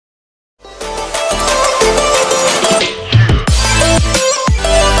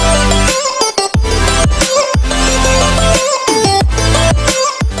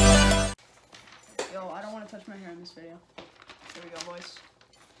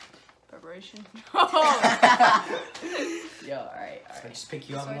inspiration. Yo, alright. I just pick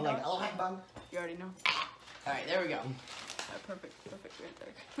you up and I'm like, oh, hi, bum. You already know. Alright, there we go. Perfect right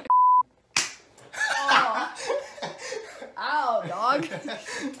there. Oh. Ow, dog.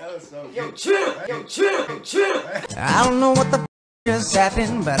 That was so Yo, chill. I don't know what the just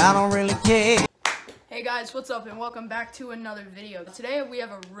happened, but I don't really care. Hey guys, what's up and welcome back to another video. Today we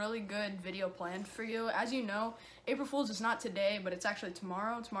have a really good video planned for you. As you know, April Fool's is not today, but it's actually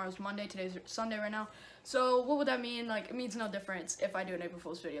tomorrow. Tomorrow's Monday, today's Sunday right now. So what would that mean? Like, it means no difference if I do an April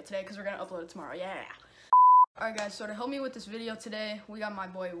Fool's video today because we're gonna upload it tomorrow. Yeah. Alright guys, so to help me with this video today, we got my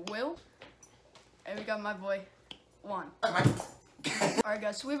boy Will and we got my boy Juan. Alright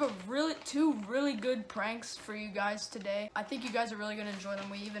guys, so we have two really good pranks for you guys today. I think you guys are really gonna enjoy them.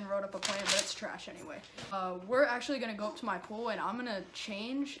 We even wrote up a plan, but it's trash anyway. We're actually gonna go up to my pool and I'm gonna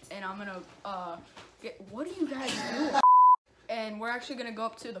change and I'm gonna what are you guys doing? And we're actually gonna go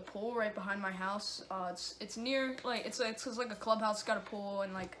up to the pool right behind my house. It's near, like, it's like a clubhouse. It's got a pool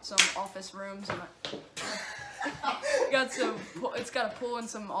and like some office rooms and it's got a pool and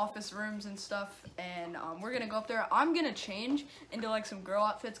some office rooms and stuff. And we're gonna go up there. I'm gonna change into like some girl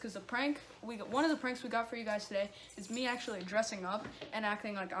outfits because one of the pranks we got for you guys today is me actually dressing up and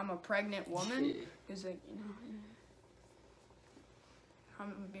acting like I'm a pregnant woman. Because, like, you know,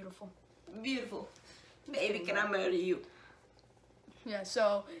 I'm beautiful. Beautiful. Baby, can I murder you? Yeah,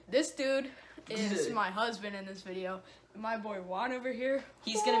 so this dude is my husband in this video. My boy Juan over here.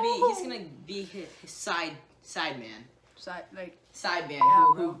 He's gonna be his side man. Side man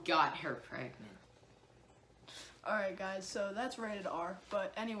who got her pregnant. Alright guys, so that's rated R.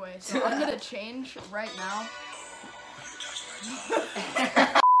 But anyway, so I'm gonna change right now.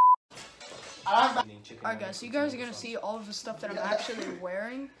 Alright guys, so you guys are gonna see all of the stuff that I'm actually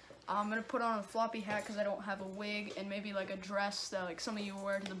wearing. I'm gonna put on a floppy hat because I don't have a wig, and maybe like a dress that like some of you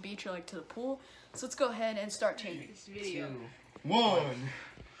wear to the beach or like to the pool. So let's go ahead and start changing this video. 2, 1.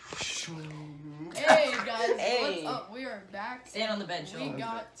 Hey guys, hey. What's up? We are back. Stand on the bench. We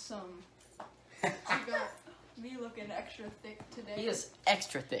got me looking extra thick today. He is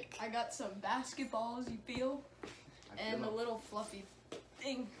extra thick. I got some basketballs, you feel? And a little fluffy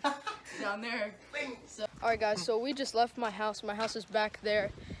thing down there. So, alright guys, so we just left my house. My house is back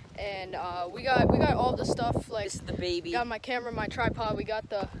there. And we got all the stuff, like, this is the baby. We got my camera, my tripod, we got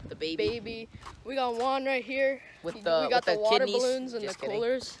the baby. We got Juan right here. We got the water kidneys. balloons and Just the kidding.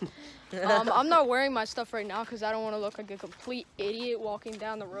 coolers. I'm not wearing my stuff right now because I don't want to look like a complete idiot walking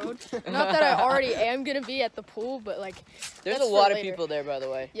down the road. Not that I already am gonna be at the pool, but like There's a lot of people there, by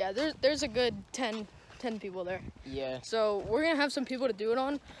the way. Yeah, there's a good 10 people there. Yeah. So we're gonna have some people to do it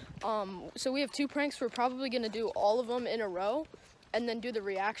on. So we have 2 pranks. We're probably gonna do all of them in a row, and then do the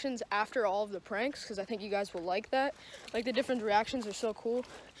reactions after all of the pranks, because I think you guys will like that. Like, the different reactions are so cool.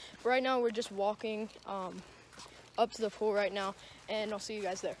 But right now, we're just walking up to the pool right now, and I'll see you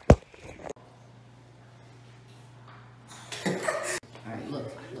guys there. Alright,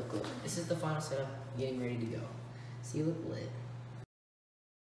 look. This is the final setup, getting ready to go. See, you look lit.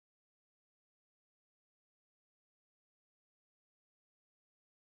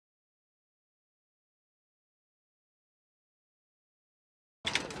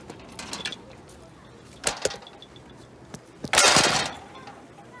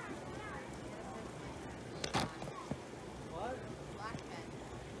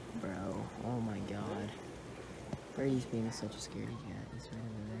 Bro, oh my god. Brady's being such a scaredy cat. He's right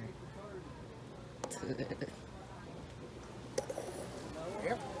over there.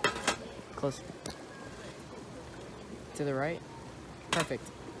 Yep. Close. To the right. Perfect.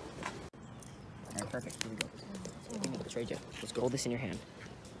 Alright, perfect. Here we go. Give me the trade you. Let's go. Hold this in your hand.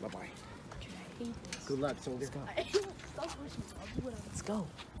 Bye-bye. Good luck, soldier. Let's go. Let's go.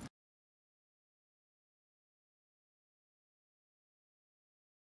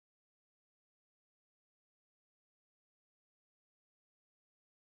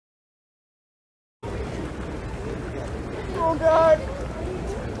 Oh god!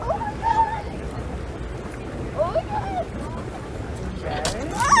 Oh my god! Oh my god!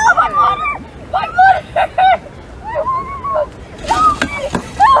 Oh, my water! My water! Help me!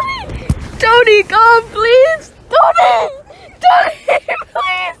 Tony, come, please! Tony! Tony,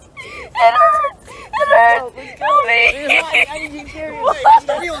 please! It hurts! It hurts! Help me!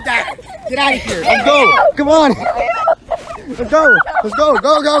 Get out of here. Let's go. Come on. Let's go. Let's go. Go.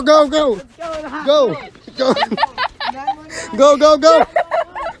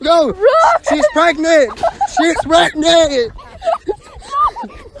 Go. She's pregnant. She's pregnant.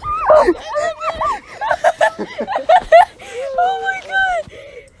 Oh my god!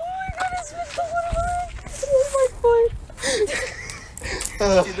 Oh my god, it's Mr. Oh my god!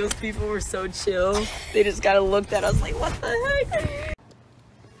 Dude, those people were so chill. They just kind of looked at us like, what the heck?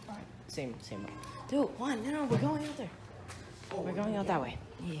 Same. Dude, one. No, we're going out there. We're going out that way.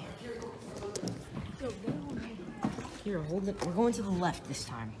 Yeah. Here, hold it. We're going to the left this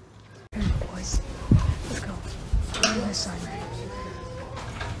time. Boys, let's go. Go to this side.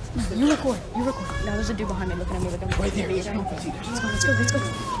 You record. Now there's a dude behind me looking at me. Right there. Let's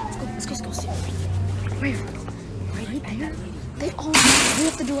go. Where? Right there? We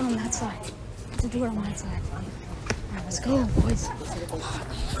have to do it on that side. Alright, let's go, boys.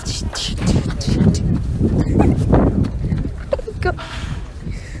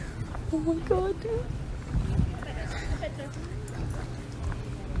 Oh my god, dude.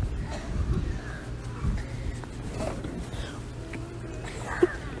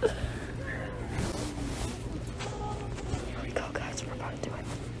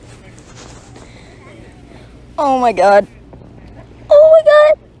 Oh my god.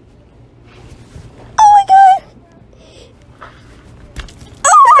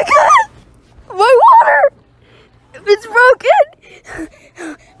 My water! It's broken!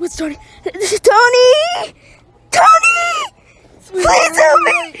 What's Tony? Tony! Please help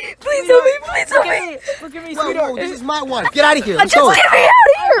me! Look at me, Whoa, sweetheart. whoa, this is my one. Get out of here. Let's go. Get me out of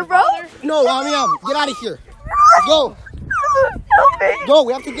here, bro! No, get out of here. Let's go. Help me! Go,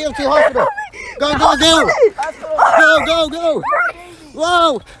 we have to get him to the hospital. Go. Go.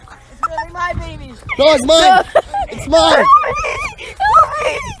 Whoa. It's really my baby. No, it's mine. It's mine.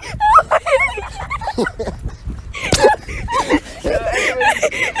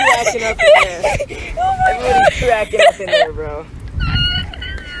 Everybody's cracking up in there, bro.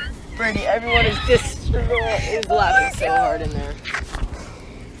 Brittany, everyone is laughing so hard in there.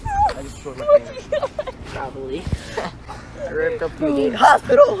 I just showed my pants. Probably. I ripped up the gate.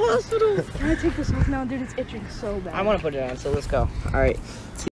 Hospital! Can I take this off now, dude? It's itching so bad. I want to put it on, so let's go. Alright.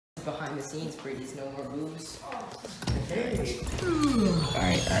 Behind the scenes, Brady's no more boobs.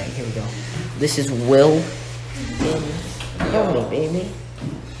 Alright, here we go. This is Will in Tony, baby.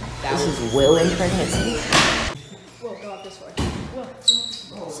 This is Will in pregnancy. Will, go up this way. Will,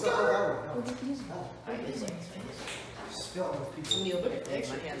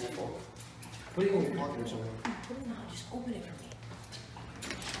 My hands are full. Put it in your pocket or something. No, just open it for me.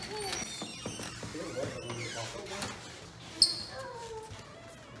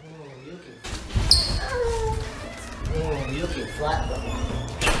 You're looking flat, bro.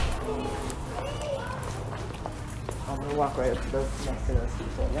 I'm gonna walk right up to those next to those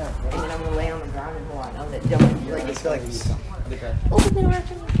people. Yeah. And then I'm gonna lay on the ground and hold on. I'm gonna jump. Like it's like Open the door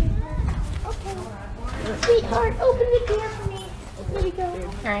for me. Okay. Sweetheart, open the door for me. There we go.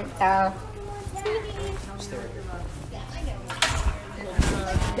 Alright, so.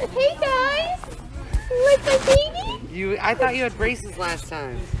 Hey guys! You like my baby? I thought you had braces last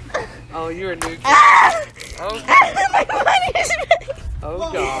time. Oh, you're a new kid. Oh, My money is ready.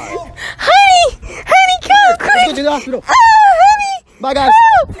 oh God. Honey, come quick! Let's go to the hospital. Honey! Bye, guys.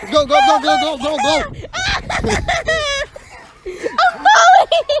 Let's go. I'm falling!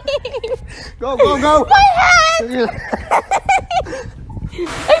 Go. My hand!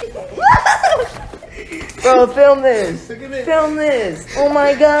 Bro, film this. Film this. Oh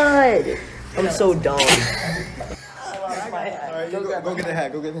my God. I'm so dumb. Alright, go get the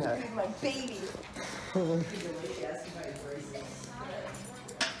hat. My baby.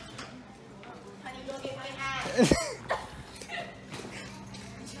 Honey, go get my hat.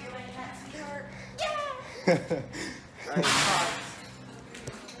 Alright,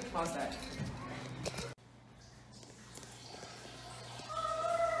 pause that.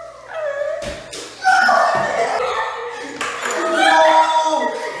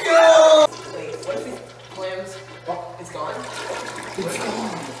 Wait, what if it clams? Oh, it's gone? It's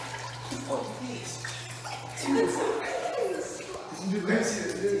gone. Oh, please.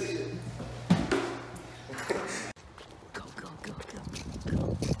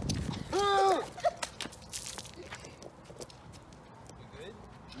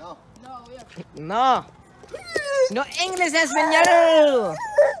 Go. No. No English, español.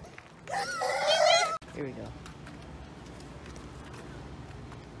 Here we go.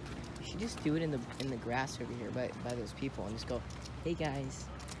 You should just do it in the grass over here by those people and just go, hey guys,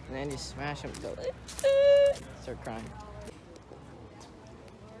 and then just smash them and go, start crying.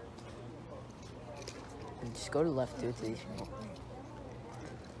 And just go to the left, do it to these people.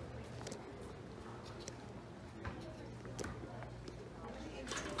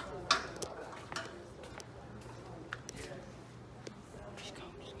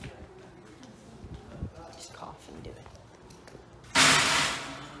 Just cough and do it.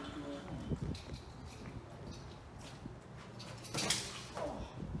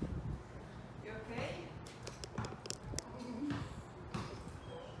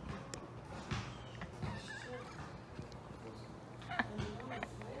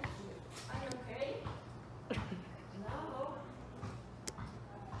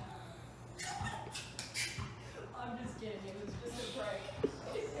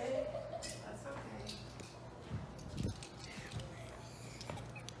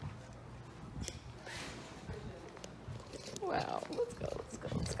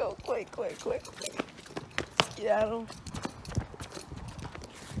 go, quick. Skedaddle.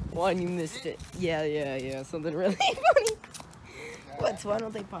 One, you missed it. Yeah. Something really funny. What? Why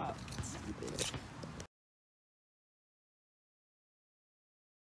don't they pop? Stupid.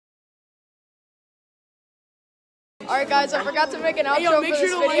 Alright guys, I forgot to make an outro for this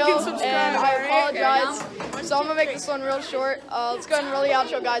video, and I apologize. So I'm gonna make this one real short. Let's go ahead and roll the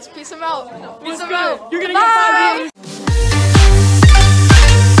outro, guys. Peace them out. You're gonna get 5 views.